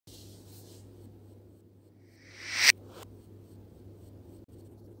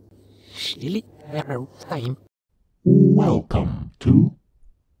chili pepper time. Welcome to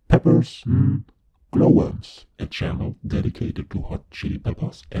Peppers and Glowworms, a channel dedicated to hot chili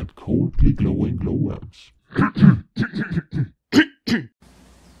peppers and coldly glowing glowworms.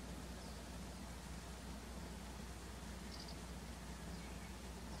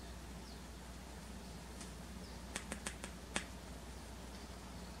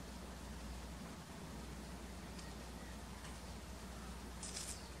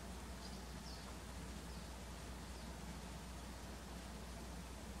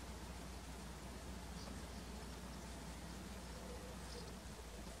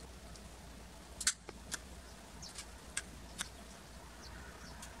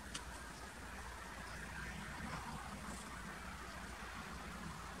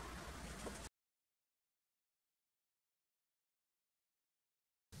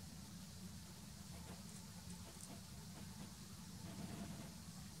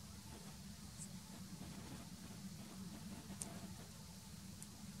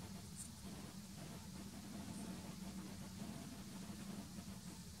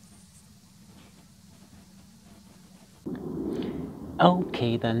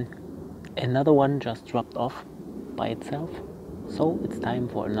 Okay then, another one just dropped off by itself, so it's time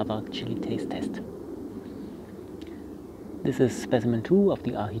for another chili taste test. This is Specimen 2 of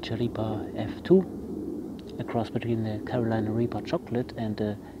the Aji Chareapa F2, a cross between the Carolina Reaper chocolate and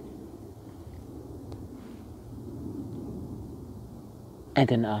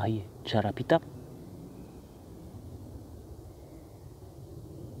an Aji Charapita.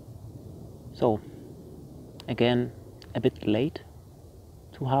 So, again, a bit late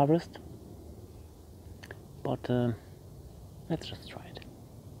to harvest, but let's just try it.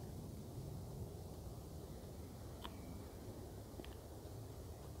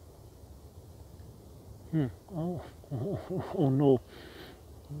 Oh no.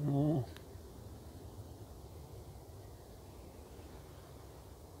 No.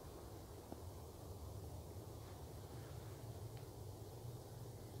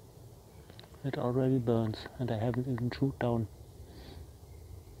 It already burns and I haven't even chewed down.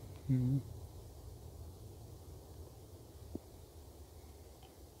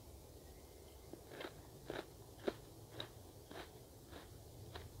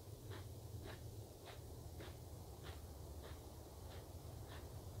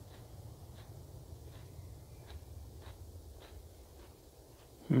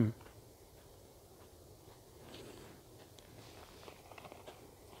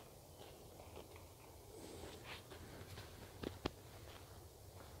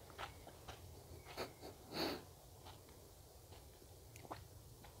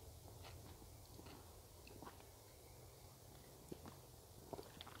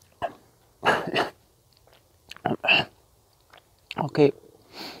 Okay,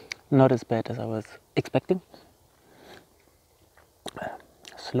 not as bad as I was expecting.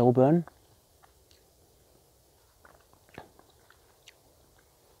 Slow burn.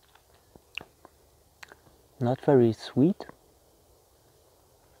 Not very sweet,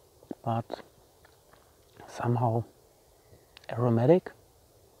 but somehow aromatic,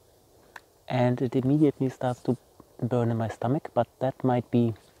 and it immediately starts to burn in my stomach, but that might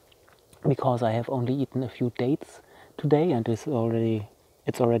be because I have only eaten a few dates today and it's already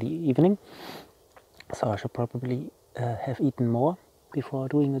evening, so I should probably have eaten more before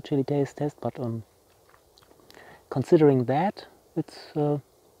doing the chili taste test, but considering that, it's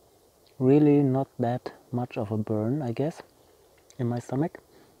really not that much of a burn, I guess, in my stomach.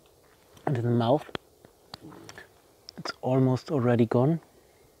 And in the mouth, it's almost already gone.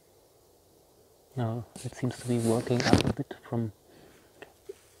 Now it seems to be working up a bit from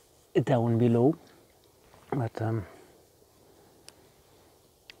down below, but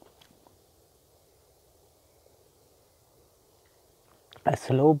a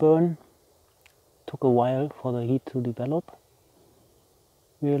slow burn. Took a while for the heat to develop,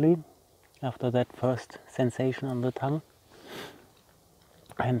 really, after that first sensation on the tongue,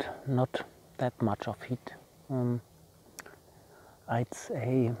 and not that much of heat. I'd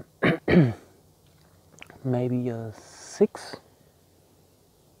say maybe a 6.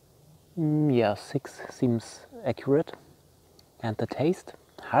 Yeah, 6 seems accurate. And the taste,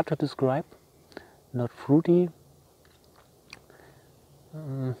 hard to describe, not fruity,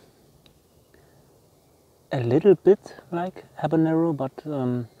 a little bit like habanero, but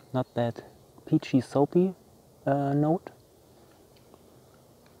not that peachy soapy note.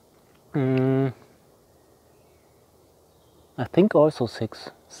 I think also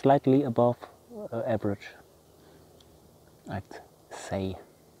 6, slightly above average, I'd say.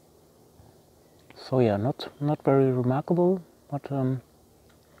 So yeah, not very remarkable, but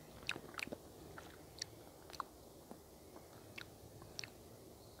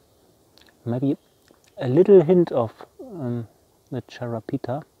maybe a little hint of the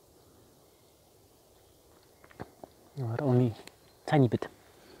Charapita, but only tiny bit.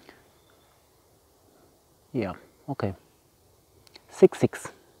 Yeah, okay.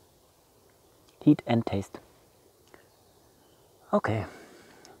 6-6. Heat and taste. Okay,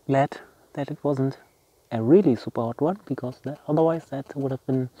 glad that it wasn't a really super hot one, because otherwise that would have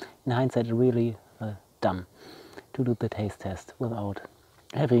been, in hindsight, really dumb to do the taste test without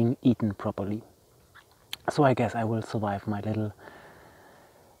having eaten properly. So I guess I will survive my little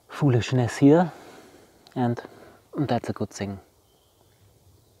foolishness here, and that's a good thing.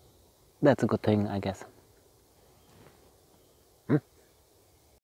 That's a good thing, I guess.